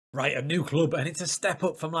Right, a new club, and it's a step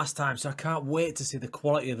up from last time, so I can't wait to see the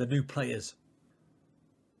quality of the new players.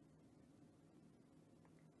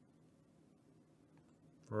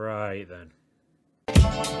 Right then.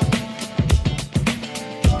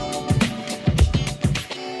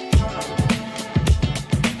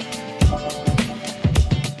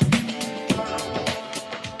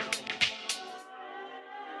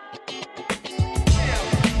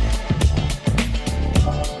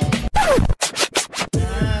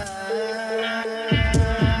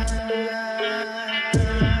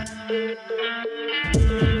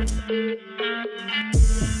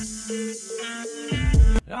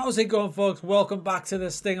 How's it going, folks? Welcome back to the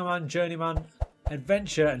Stingerman Journeyman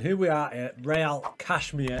adventure, and here we are at Real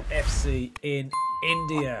Kashmir FC in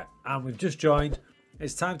India, and we've just joined.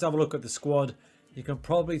 It's time to have a look at the squad. You can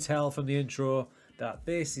probably tell from the intro that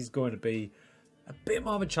this is going to be a bit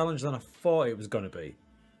more of a challenge than I thought it was going to be.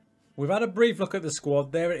 We've had a brief look at the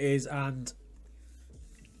squad. There it is, and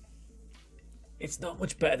it's not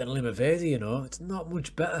much better than Limavady, you know. It's not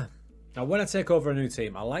much better. Now, when I take over a new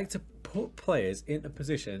team, I like to put players into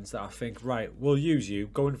positions that I think, right, we'll use you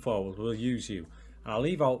going forward, we'll use you. And I'll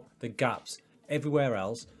leave out the gaps everywhere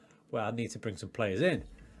else where I need to bring some players in.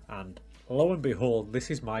 And lo and behold,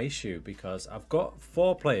 this is my issue, because I've got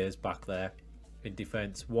 4 players back there in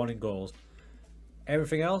defence, 1 in goals.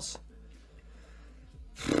 Everything else,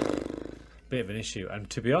 bit of an issue. And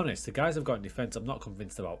to be honest, the guys I've got in defence, I'm not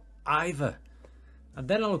convinced about either. And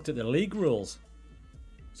then I looked at the league rules.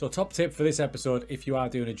 So top tip for this episode, if you are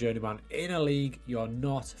doing a journeyman in a league you're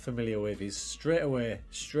not familiar with, is straight away,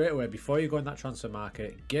 before you go in that transfer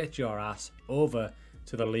market, get your ass over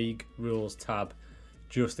to the league rules tab,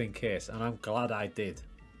 just in case. And I'm glad I did.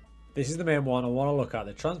 This is the main one I want to look at,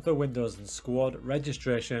 the transfer windows and squad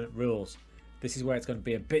registration rules. This is where it's going to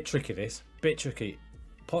be a bit tricky,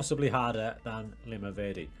 possibly harder than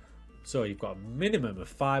Limavady. So you've got a minimum of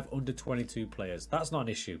 5 under 22 players. That's not an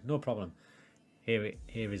issue, no problem. Here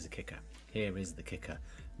is the kicker. Here is the kicker.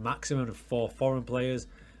 Maximum of 4 foreign players.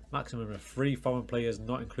 Maximum of 3 foreign players,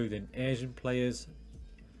 not including Asian players.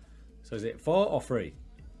 So is it 4 or 3?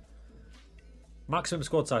 Maximum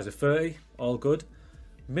squad size of 30. All good.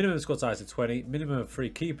 Minimum squad size of 20. Minimum of 3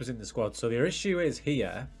 keepers in the squad. So the issue is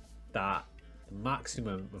here that the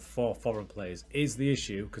maximum of 4 foreign players is the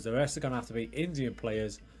issue, because the rest are going to have to be Indian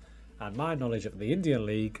players. And my knowledge of the Indian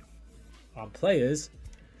League and players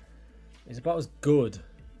is about as good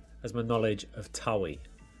as my knowledge of Tawi.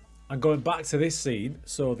 And going back to this scene,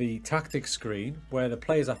 so the tactics screen, where the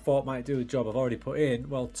players I thought might do the job I've already put in,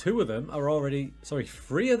 well, 2 of them are already, sorry,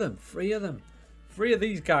 3 of them. 3 of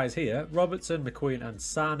these guys here, Robertson, McQueen and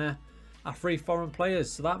Sana, are 3 foreign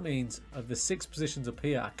players. So that means of the 6 positions up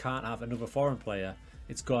here, I can't have another foreign player.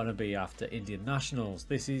 It's going to be after Indian nationals.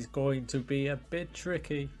 This is going to be a bit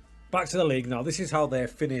tricky. Back to the league now. This is how they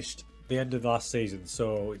finished the end of last season.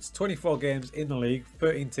 So it's 24 games in the league,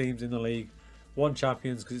 13 teams in the league, 1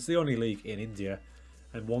 champions, because it's the only league in India,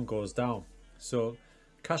 and 1 goes down. So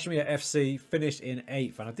Kashmir FC finished in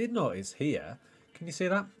 8th, and I did notice here, can you see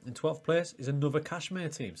that? In 12th place is another Kashmir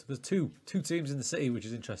team. So there's two teams in the city, which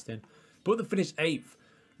is interesting. But they finished 8th,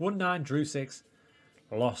 won 9, drew 6,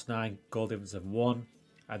 lost 9, goal difference of 1.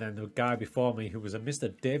 And then the guy before me, who was a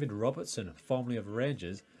Mr. David Robertson, formerly of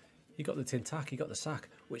Rangers, he got the tin tack, he got the sack,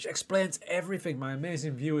 which explains everything. My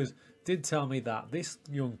amazing viewers did tell me that this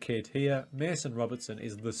young kid here, Mason Robertson,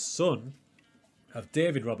 is the son of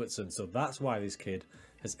David Robertson. So that's why this kid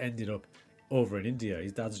has ended up over in India.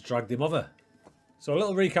 His dad's dragged him over. So a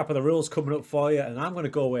little recap of the rules coming up for you. And I'm going to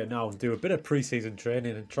go away now and do a bit of pre-season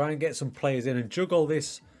training and try and get some players in and juggle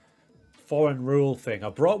this foreign rule thing. I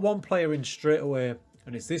brought 1 player in straight away,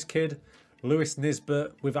 and it's this kid, Lewis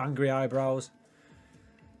Nisbet, with angry eyebrows.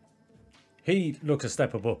 He looks a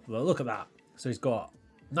step above. Look at that. So he's got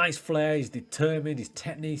nice flair, he's determined, his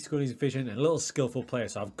technique's good, his vision, and a little skillful player.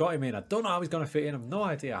 So I've got him in. I don't know how he's going to fit in. I've no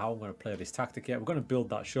idea how I'm going to play this tactic yet. We're going to build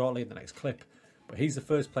that shortly in the next clip. But he's the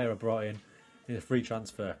first player I brought in a free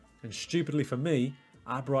transfer. And stupidly for me,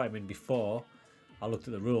 I brought him in before I looked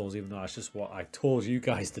at the rules, even though that's just what I told you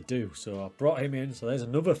guys to do. So I brought him in. So there's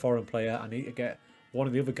another foreign player. I need to get one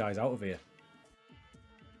of the other guys out of here.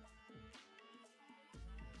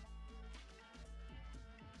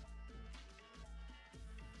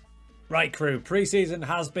 Right, crew, pre-season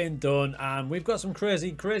has been done, and we've got some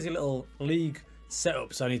crazy little league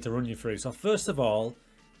setups I need to run you through. So first of all,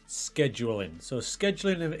 scheduling. So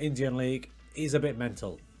scheduling in the Indian League is a bit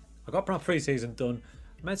mental. I got my pre-season done,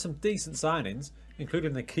 made some decent signings,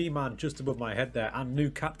 including the key man just above my head there, and new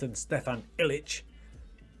captain Stefan Ilic.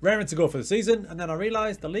 Raring to go for the season, and then I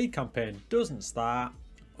realised the league campaign doesn't start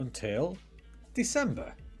until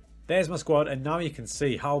December. There's my squad, and now you can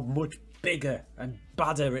see how much bigger and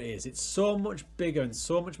badder it is. It's so much bigger and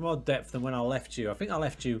so much more depth than when I left you. I think I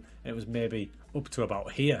left you and it was maybe up to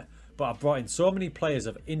about here. But I brought in so many players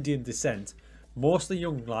of Indian descent, mostly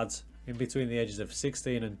young lads in between the ages of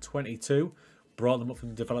 16 and 22. Brought them up from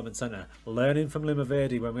the development centre, learning from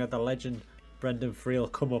Limavady when we had the legend Brendan Friel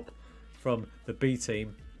come up from the B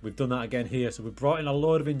team. We've done that again here. So we brought in a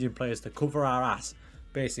load of Indian players to cover our ass,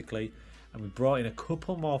 basically. And we brought in a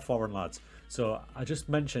couple more foreign lads. So I just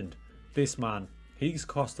mentioned this man. He's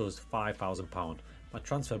cost us £5,000. My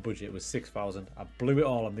transfer budget was £6,000. I blew it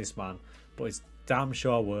all on this man, but it's damn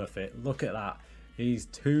sure worth it. Look at that. He's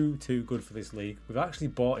too good for this league. We've actually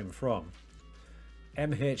bought him from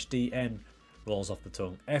MHDN, rolls off the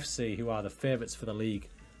tongue, FC, who are the favourites for the league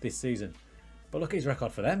this season. But look at his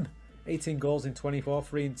record for them. 18 goals in 24,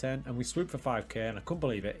 3 in 10, and we swooped for 5k, and I couldn't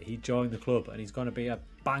believe it. He joined the club, and he's going to be a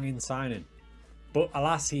banging signing. But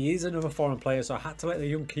alas, he is another foreign player, so I had to let the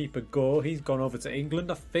young keeper go. He's gone over to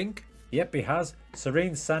England, I think. Yep, he has.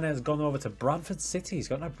 Serene Sana has gone over to Bradford City. He's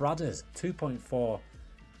got no Bradders,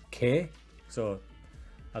 2.4k. So,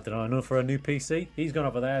 I don't know, enough for a new PC. He's gone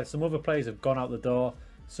over there. Some other players have gone out the door.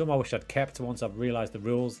 Some I wish I'd kept once I've realised the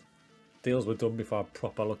rules. Deals were done before I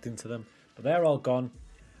proper looked into them. But they're all gone.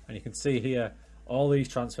 And you can see here all these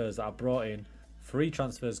transfers that I brought in. Free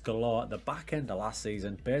transfers galore at the back end of last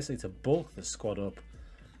season, basically to bulk the squad up.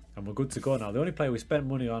 And we're good to go now. The only player we spent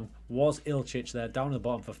money on was Ilčić there, down at the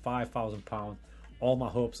bottom for £5,000. All my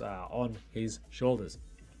hopes are on his shoulders.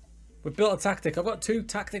 We've built a tactic. I've got 2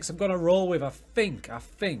 tactics I'm going to roll with. I think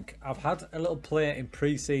I've had a little play in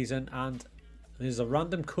pre-season, and there's a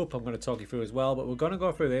random cup I'm going to talk you through as well, but we're going to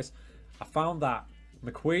go through this. I found that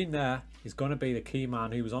McQueen there is going to be the key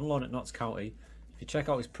man. He was on loan at Notts County. If you check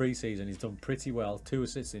out his pre-season, he's done pretty well. 2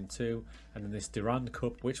 assists in 2, and then this Durand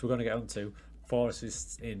Cup, which we're going to get onto, 4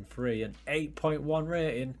 assists in 3, and 8.1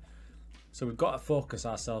 rating. So we've got to focus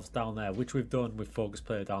ourselves down there, which we've done with focus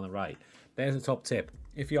player down the right. There's a top tip.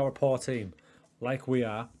 If you're a poor team, like we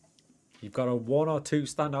are, you've got 1 or 2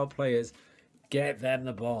 standout players, get them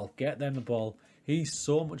the ball. Get them the ball. He's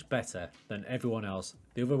so much better than everyone else.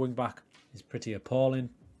 The other wing back is pretty appalling.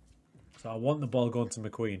 So I want the ball going to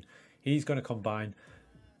McQueen. He's going to combine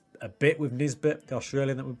a bit with Nisbet, the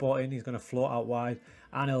Australian that we bought in. He's going to float out wide,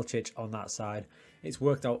 and Ilčić on that side. It's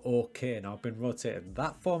worked out okay. Now I've been rotating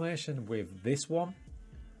that formation with this one.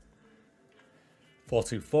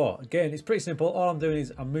 4-2-4. Again, it's pretty simple. All I'm doing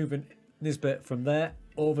is I'm moving Nisbet from there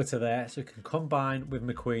over to there, so he can combine with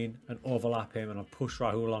McQueen and overlap him, and I'll push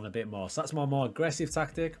Rahul on a bit more. So that's my more aggressive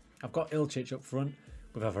tactic. I've got Ilčić up front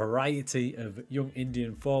with a variety of young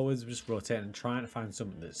Indian forwards. We're just rotating and trying to find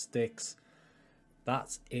something that sticks.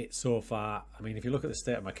 That's it so far. I mean, if you look at the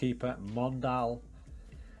state of my keeper, Mondal,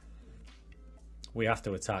 we have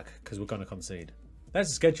to attack because we're going to concede. There's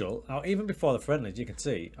the schedule. Now, even before the friendlies, you can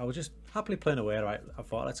see, I was just happily playing away, right? I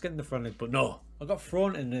thought, let's get in the friendlies, but no. I got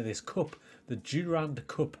thrown into this cup, the Durand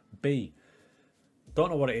Cup B. Don't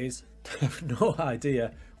know what it is. No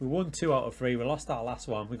idea. We won 2 out of 3. We lost our last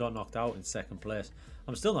one. We got knocked out in 2nd place.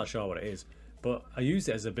 I'm still not sure what it is, but I used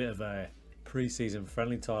it as a bit of a pre-season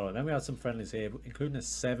friendly tournament. Then we had some friendlies here, including a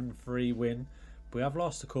 7-3 win. We have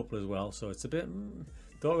lost a couple as well, so it's a bit...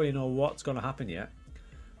 don't really know what's going to happen yet.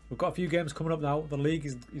 We've got a few games coming up now. The league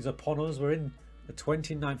is upon us. We're in the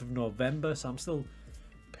 29th of November, so I'm still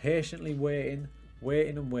patiently waiting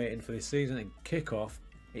for this season and kick-off.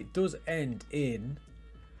 It does end in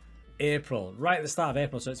April, right at the start of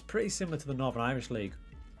April, so it's pretty similar to the Northern Irish League.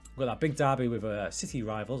 We've got that big derby with city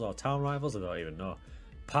rivals or town rivals, I don't even know.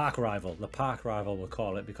 Park rival, the park rival we'll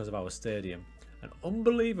call it because of our stadium. And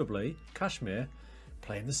unbelievably, Kashmir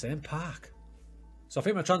play in the same park. So I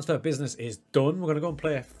think my transfer business is done. We're going to go and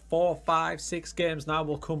play 4, 5, 6 games now.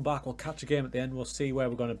 We'll come back, we'll catch a game at the end, we'll see where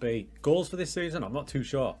we're going to be. Goals for this season, I'm not too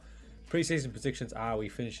sure. Pre-season predictions are we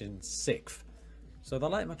finish in 6th. So I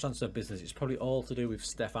like my transfer business. It's probably all to do with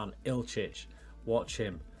Stefan Ilčić. Watch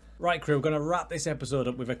him. Right, crew, we're going to wrap this episode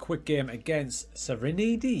up with a quick game against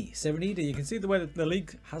Serenity. Serenity, you can see the way that the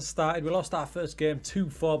league has started. We lost our first game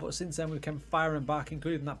 2-4, but since then we came firing back,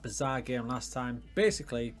 including that bizarre game last time.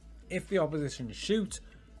 Basically, if the opposition shoot,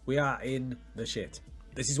 we are in the shit.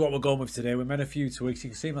 This is what we're going with today. We made a few tweaks.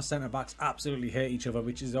 You can see my centre-backs absolutely hate each other,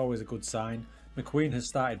 which is always a good sign. McQueen has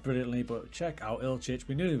started brilliantly, but check out Ilčić.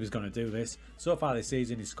 We knew he was going to do this. So far this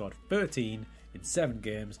season, he's scored 13 in 7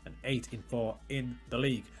 games and 8 in 4 in the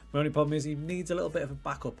league. My only problem is he needs a little bit of a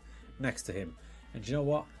backup next to him. And do you know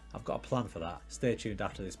what? I've got a plan for that. Stay tuned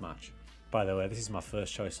after this match. By the way, this is my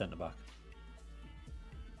first choice centre-back.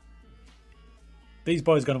 These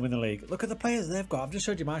boys are going to win the league. Look at the players they've got. I've just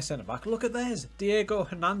showed you my centre-back. Look at theirs. Diego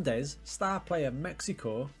Hernandez, star player,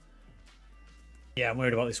 Mexico. Yeah, I'm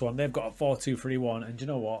worried about this one. They've got a 4-2-3-1, and do you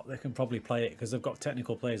know what? They can probably play it because they've got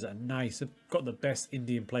technical players that are nice. They've got the best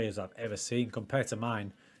Indian players I've ever seen compared to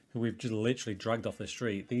mine, who we've just literally dragged off the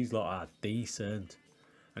street. These lot are decent.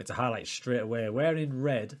 And it's a highlight straight away. We're in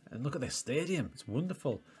red, and look at this stadium. It's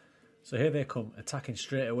wonderful. So here they come, attacking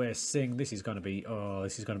straight away. Singh, this is going to be, oh,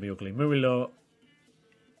 this is going to be ugly. Murillo.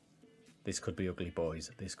 This could be ugly,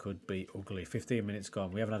 boys. This could be ugly. 15 minutes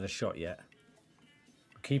gone. We haven't had a shot yet.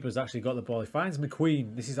 Keeper's actually got the ball. He finds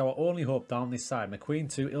McQueen. This is our only hope down this side.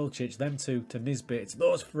 McQueen to Ilčić, them two to Nisbet. It's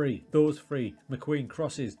those three. Those three. McQueen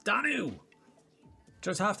crosses. Danu!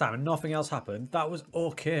 Just half-time and nothing else happened. That was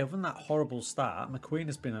okay. Other than that horrible start, McQueen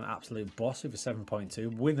has been an absolute boss with a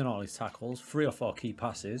 7.2, winning all his tackles, 3 or 4 key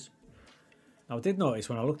passes. Now, I did notice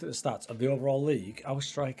when I looked at the stats of the overall league, our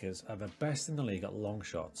strikers are the best in the league at long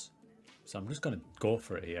shots. So I'm just going to go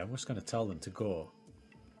for it here. I'm just going to tell them to go.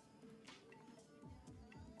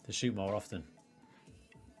 To shoot more often.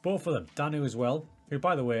 Both of them. Danu as well, who,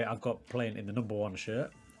 by the way, I've got playing in the #1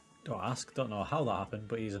 shirt. Don't ask. Don't know how that happened,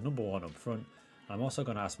 but he's a #1 up front. I'm also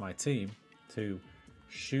going to ask my team to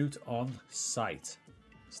shoot on sight.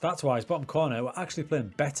 Stats-wise, bottom corner, we're actually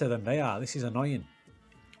playing better than they are. This is annoying.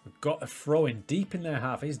 We've got a throw-in deep in their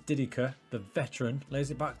half. Here's Didika, the veteran. Lays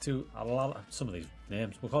it back to some of these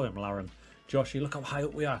names. We'll call him Laram. Joshy, look how high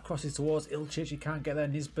up we are. Crosses towards Ilčić. He can't get there.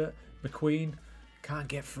 Nisbet, McQueen can't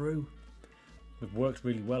get through. We've worked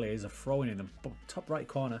really well here. Here's a throw-in in the top right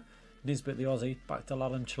corner. Nisbet, the Aussie. Back to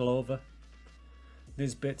Laram Chalova.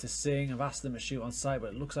 Nisbet to Singh. I've asked them to shoot on sight,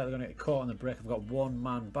 but it looks like they're going to get caught on the break. I've got one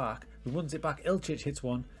man back. Who runs it back? Ilčić hits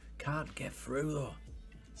one. Can't get through though.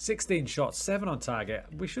 16 shots, 7 on target.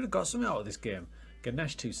 We should have got something out of this game.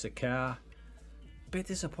 Ganesh to Sakar. Bit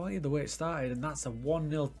disappointed the way it started, and that's a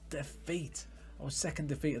 1-0 defeat. Our second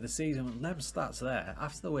defeat of the season. 11 stats there.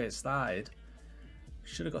 After the way it started,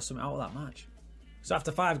 should have got something out of that match. So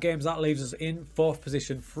after 5 games, that leaves us in 4th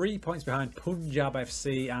position. 3 points behind Punjab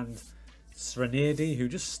FC and Srinedi, who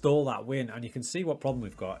just stole that win. And you can see what problem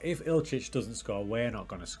we've got. If Ilčić doesn't score, we're not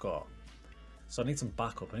going to score. So I need some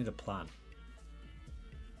backup. I need a plan.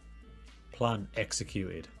 Plan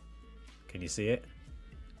executed. Can you see it?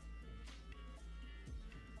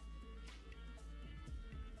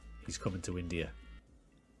 He's coming to India.